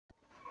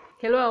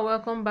Hello and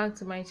welcome back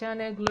to my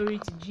channel. Glory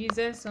to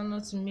Jesus,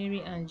 honor to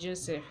Mary and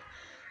Joseph.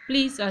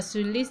 Please, as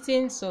you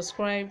listen,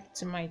 subscribe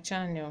to my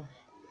channel.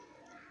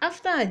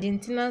 After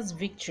Argentina's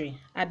victory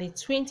at the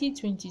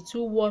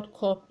 2022 World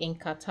Cup in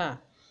Qatar,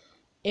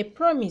 a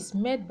promise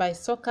made by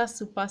soccer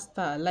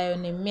superstar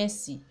Lionel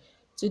Messi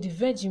to the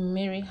Virgin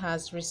Mary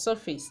has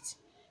resurfaced.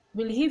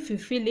 Will he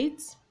fulfill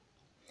it?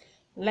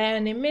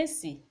 Lionel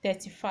Messi,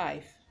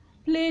 35,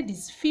 played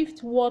his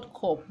fifth World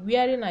Cup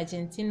wearing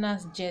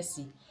Argentina's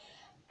jersey,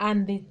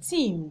 and the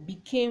team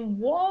became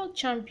world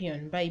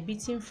champion by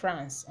beating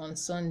France on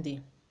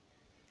Sunday.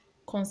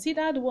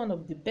 Considered one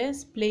of the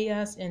best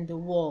players in the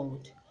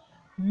world,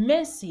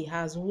 Messi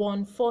has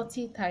won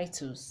 40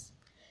 titles,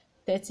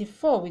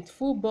 34 with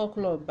Football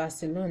Club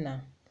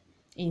Barcelona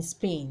in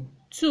Spain,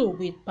 2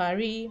 with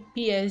Paris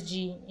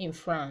PSG in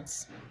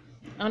France,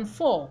 and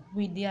 4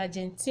 with the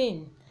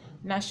Argentine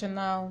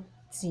national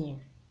team.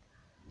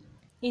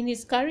 In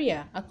his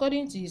career,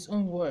 according to his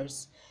own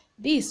words,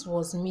 this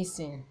was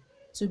missing: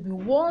 to be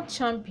world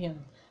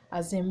champion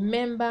as a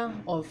member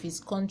of his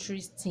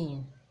country's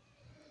team.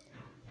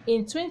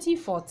 In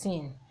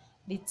 2014,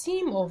 the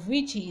team of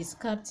which he is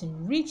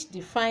captain reached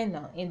the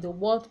final in the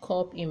World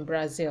Cup in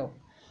Brazil,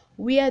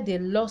 where they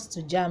lost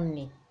to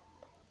Germany.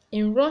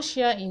 In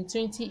Russia in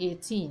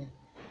 2018,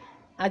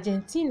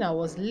 Argentina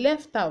was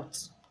left out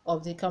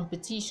of the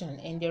competition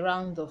in the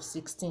round of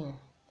 16.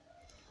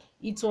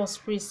 It was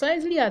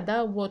precisely at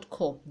that World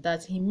Cup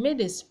that he made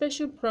a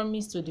special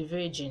promise to the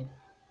Virgin.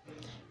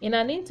 In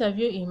an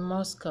interview in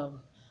Moscow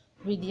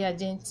with the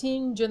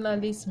Argentine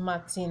journalist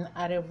Martin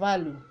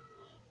Arevalo,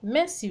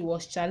 Messi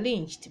was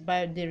challenged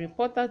by the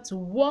reporter to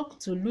walk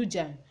to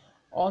Lujan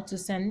or to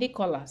St.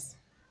 Nicholas,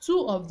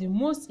 two of the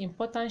most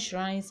important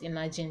shrines in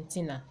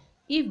Argentina,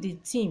 if the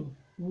team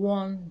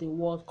won the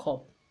World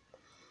Cup.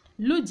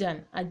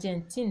 Lujan,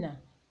 Argentina,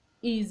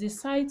 is the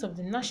site of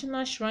the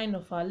national shrine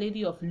of Our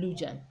Lady of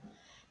Lujan,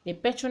 the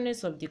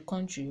patroness of the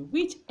country,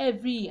 which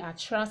every year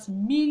attracts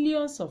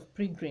millions of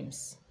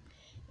pilgrims.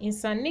 In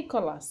St.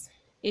 Nicholas,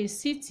 a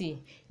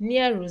city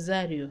near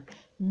Rosario,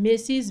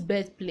 Messi's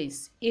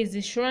birthplace, is the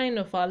shrine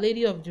of Our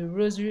Lady of the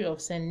Rosary of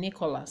St.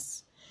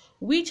 Nicholas,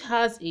 which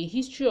has a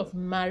history of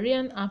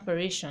Marian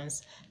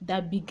apparitions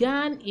that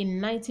began in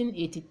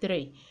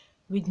 1983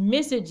 with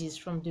messages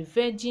from the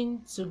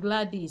Virgin to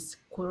Gladys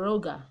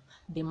Quiroga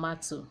de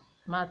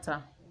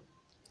Mata.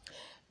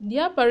 The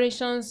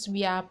apparitions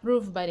were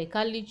approved by the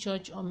Catholic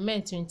Church on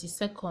May 22,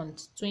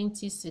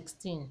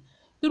 2016,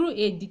 through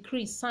a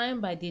decree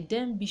signed by the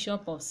then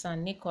Bishop of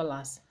St.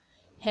 Nicholas,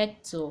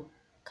 Hector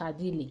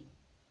Cadeli.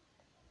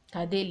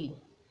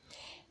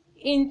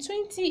 In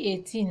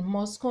 2018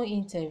 Moscow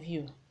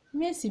interview,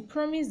 Messi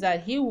promised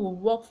that he would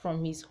walk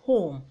from his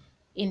home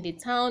in the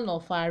town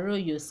of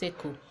Arroyo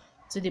Seco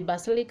to the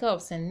Basilica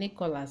of St.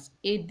 Nicholas,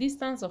 a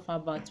distance of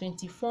about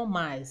 24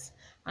 miles,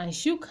 and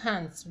shook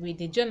hands with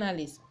the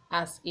journalist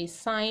as a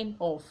sign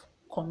of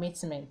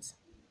commitment.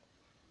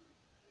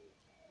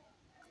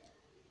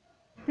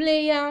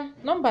 Player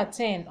number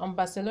 10 on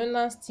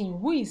Barcelona's team,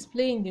 who is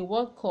playing the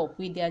World Cup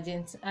with the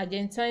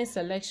Argentine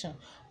selection,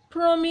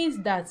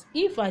 promised that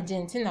if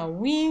Argentina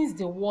wins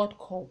the World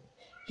Cup,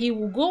 he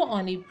will go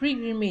on a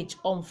pilgrimage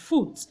on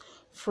foot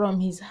from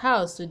his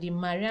house to the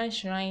Marian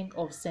Shrine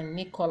of St.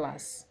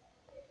 Nicholas.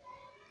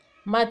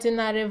 Martin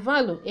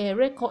Arevalo, a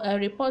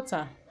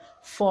reporter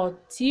for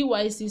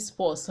TYC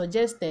Sports,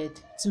 suggested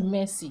to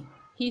Messi.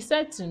 He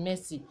said to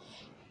Messi,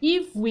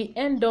 "If we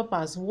end up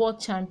as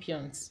world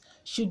champions,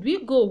 should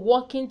we go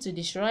walking to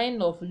the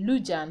shrine of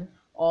Lujan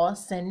or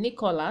St.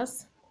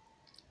 Nicholas?"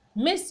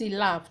 Messi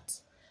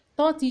laughed,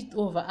 thought it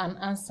over, and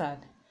answered,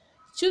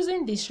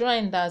 "Choosing the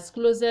shrine that's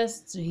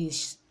closest to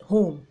his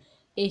home,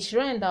 a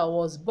shrine that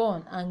was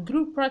born and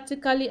grew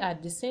practically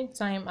at the same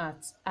time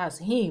as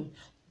him,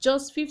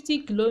 just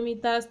 50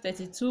 kilometers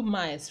 32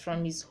 miles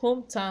from his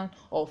hometown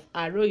of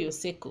Arroyo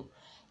Seco.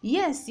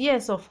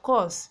 Yes, of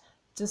course,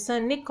 to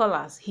St.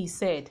 Nicholas," he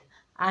said,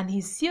 and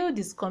he sealed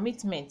his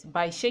commitment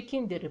by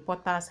shaking the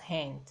reporter's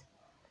hand.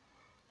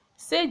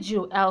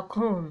 Sergio El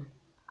Kun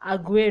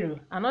Aguero,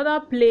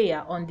 another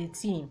player on the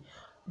team,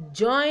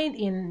 joined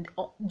in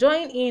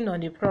on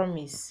the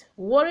promise.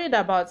 Worried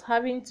about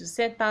having to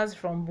set out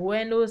from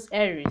Buenos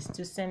Aires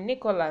to St.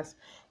 Nicholas,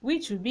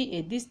 which would be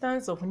a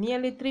distance of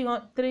nearly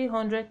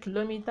 300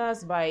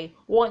 kilometers by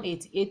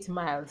 188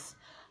 miles,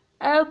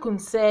 El Kun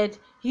said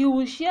he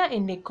would share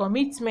in the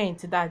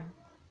commitment that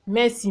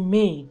Messi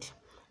made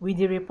with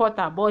the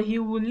reporter, but he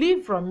would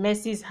leave from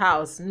Messi's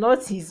house,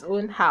 not his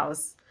own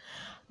house.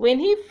 When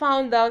he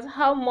found out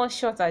how much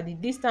shorter the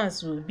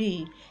distance would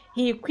be,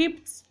 he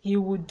quipped he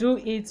would do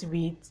it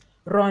with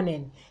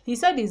running. He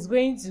said he's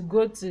going to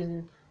go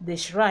to the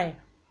shrine,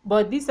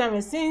 but this time,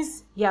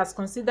 since he has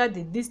considered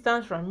the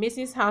distance from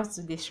Messi's house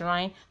to the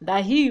shrine,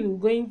 that he will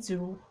going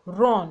to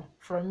run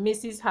from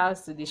Messi's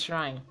house to the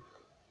shrine.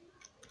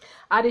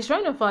 At the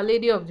shrine of Our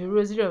Lady of the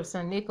Rosary of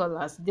St.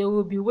 Nicholas, they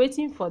will be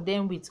waiting for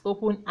them with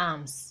open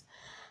arms,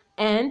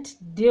 and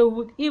they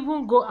would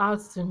even go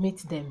out to meet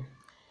them.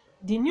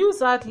 The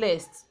news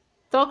outlets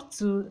talked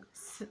to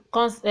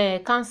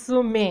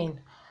councilman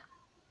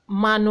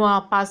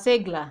Manuel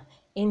Pasegla,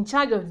 in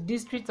charge of the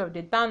district of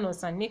the town of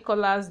San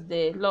Nicolas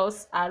de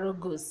los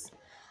Aragos,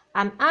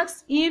 and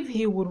asked if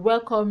he would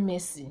welcome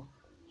Messi.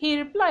 He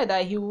replied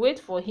that he would wait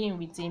for him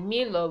with a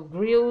meal of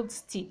grilled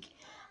steak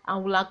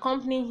and will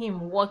accompany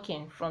him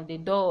walking from the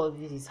door of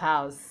his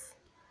house.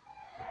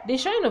 The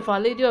shrine of Our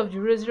Lady of the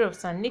Rosary of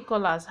San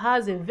Nicolas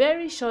has a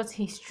very short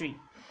history.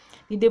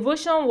 The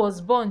devotion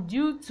was born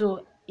due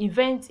to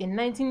events in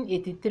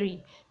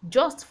 1983,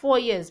 just 4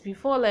 years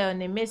before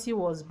Lionel Messi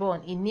was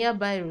born in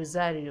nearby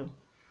Rosario.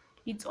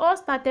 It all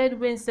started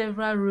when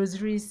several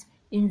rosaries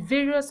in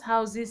various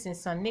houses in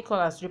San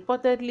Nicolas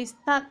reportedly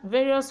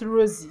various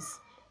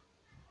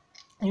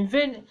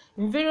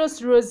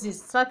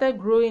roses started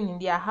growing in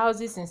their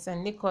houses in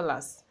St.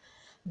 Nicholas.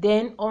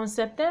 Then, on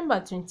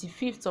September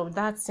 25th of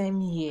that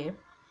same year,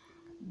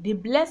 the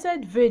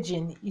Blessed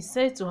Virgin is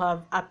said to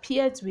have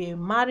appeared to a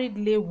married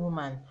lay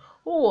woman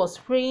who was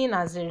praying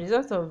as a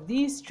result of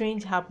these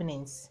strange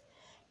happenings.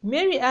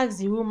 Mary asked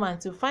the woman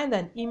to find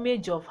an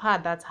image of her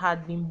that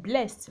had been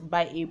blessed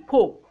by a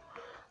pope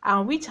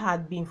and which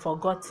had been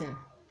forgotten.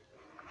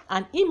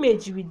 An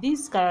image with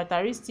these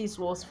characteristics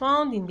was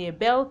found in the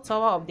bell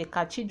tower of the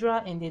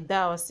cathedral in the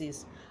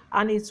diocese,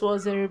 and it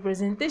was a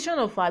representation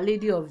of Our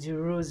Lady of the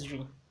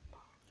Rosary.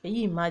 Can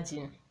you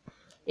imagine?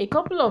 A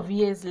couple of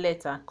years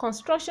later,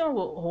 construction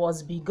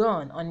was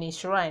begun on a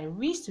shrine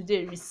which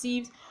today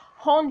receives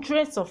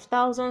hundreds of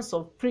thousands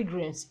of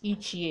pilgrims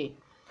each year.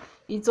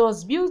 It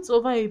was built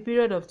over a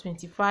period of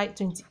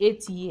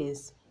 28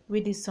 years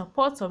with the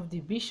support of the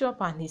bishop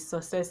and his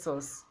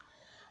successors,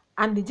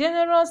 and the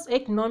generous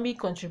economic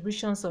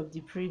contributions of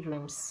the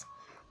pilgrims.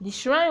 The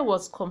shrine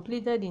was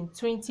completed in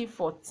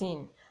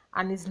 2014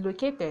 and is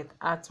located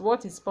at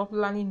what is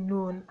popularly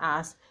known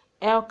as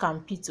El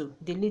Campito,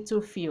 the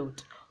Little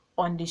Field,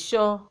 on the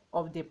shore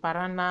of the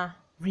Paraná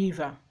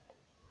River.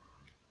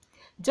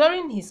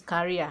 During his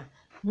career,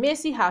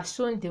 Messi has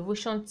shown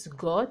devotion to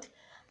God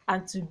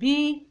and to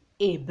be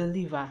a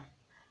believer.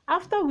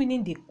 After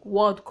winning the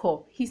World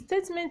Cup, his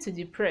statement to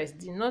the press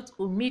did not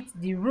omit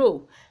the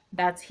role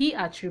that he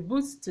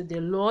attributes to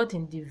the Lord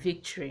in the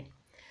victory.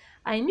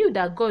 I knew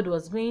that God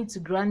was going to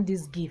grant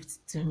this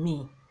gift to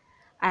me.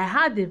 I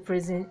had a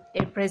presentiment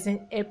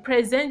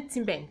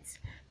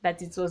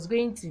that it was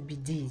going to be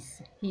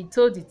this, he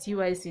told the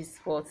TYC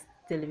Sports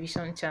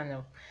television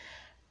channel.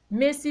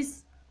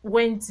 Messi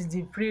went to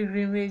the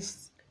pilgrimage.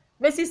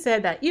 Messi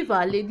said that if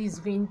Our Lady is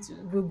going to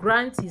will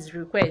grant his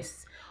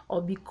request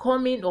of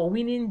becoming or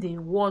winning the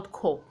World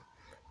Cup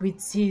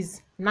with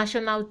his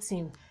national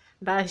team,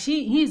 that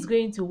he is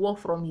going to walk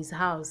from his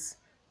house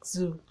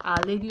to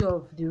Our Lady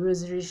of the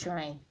Rosary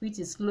Shrine, which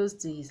is close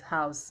to his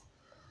house.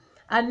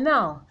 And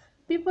now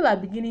people are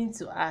beginning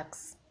to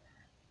ask,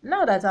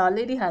 now that Our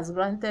Lady has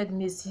granted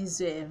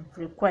Messi's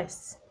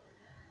request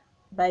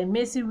by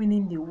Messi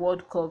winning the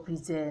World Cup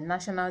with the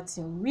national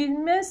team, will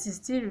Messi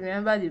still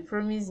remember the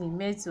promise he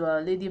made to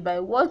Our Lady by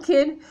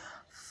walking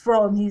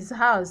from his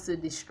house to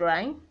the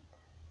shrine?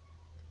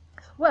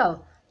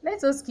 Well,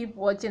 let us keep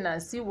watching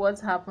and see what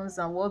happens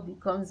and what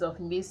becomes of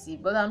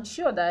Messi. But I'm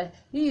sure that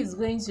he is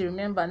going to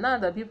remember, now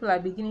that people are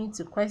beginning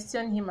to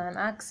question him and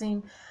ask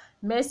him,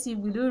 Messi,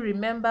 will you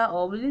remember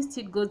or will you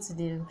still go to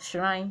the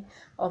shrine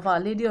of Our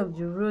Lady of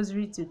the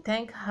Rosary to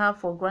thank her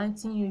for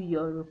granting you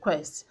your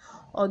request?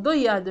 Although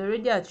he had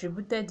already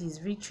attributed his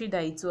victory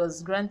that it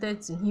was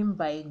granted to him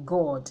by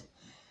God,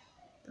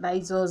 that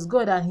it was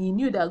God, and he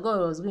knew that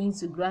God was going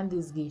to grant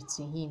this gift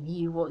to him.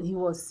 He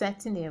was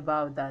certain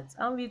about that.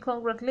 And we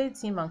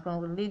congratulate him and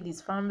congratulate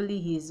his family,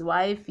 his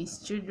wife, his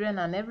children,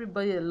 and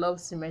everybody that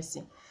loves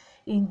Messi.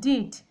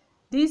 Indeed,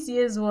 this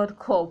year's World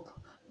Cup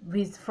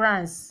with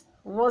France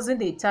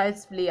wasn't a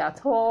child's play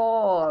at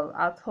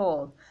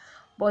all.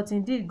 But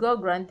indeed,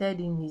 God granted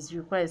him his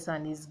request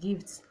and his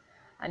gifts.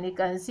 And you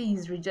can see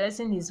he's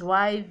rejoicing, his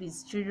wife,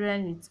 his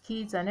children, his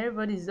kids, and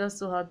everybody is just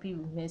so happy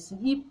with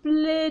Messi. He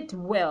played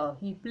well.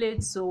 He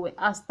played so well.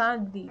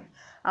 Outstanding,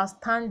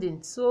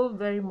 so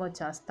very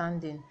much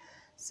outstanding.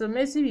 So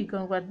Messi, we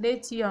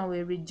congratulate you and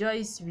we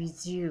rejoice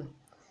with you.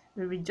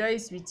 We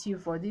rejoice with you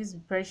for this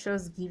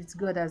precious gift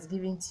God has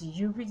given to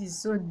you, which is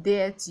so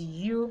dear to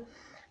you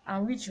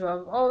and which you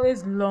have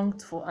always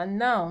longed for. And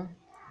now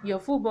your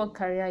football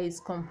career is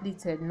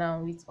completed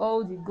now, with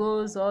all the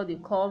goals, all the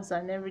cups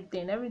and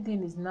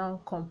everything is now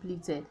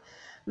completed.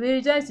 We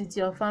rejoice with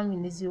your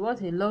family. See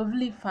what a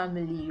lovely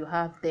family you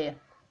have there.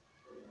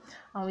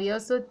 And we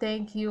also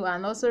thank you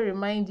and also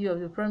remind you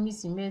of the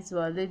promise you made to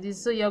Our Lady.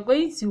 So you're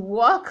going to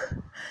walk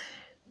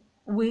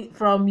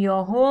from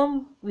your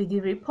home with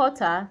the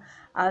reporter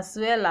as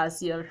well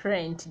as your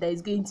friend that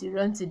is going to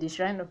run to the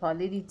shrine of Our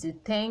Lady to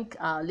thank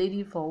Our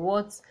Lady for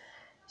what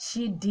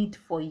she did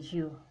for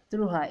you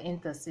through her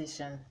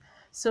intercession.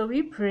 So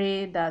we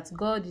pray that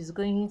God is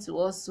going to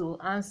also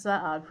answer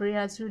our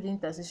prayer through the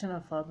intercession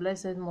of our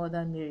Blessed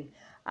Mother Mary,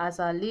 as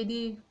Our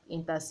Lady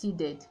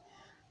interceded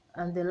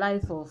on the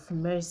life of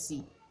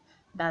Mercy,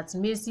 that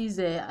Mercy's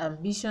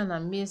ambition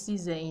and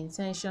Mercy's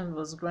intention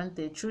was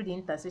granted through the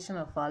intercession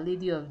of Our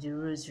Lady of the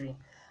Rosary.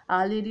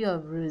 Our Lady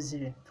of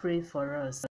Rosary, pray for us.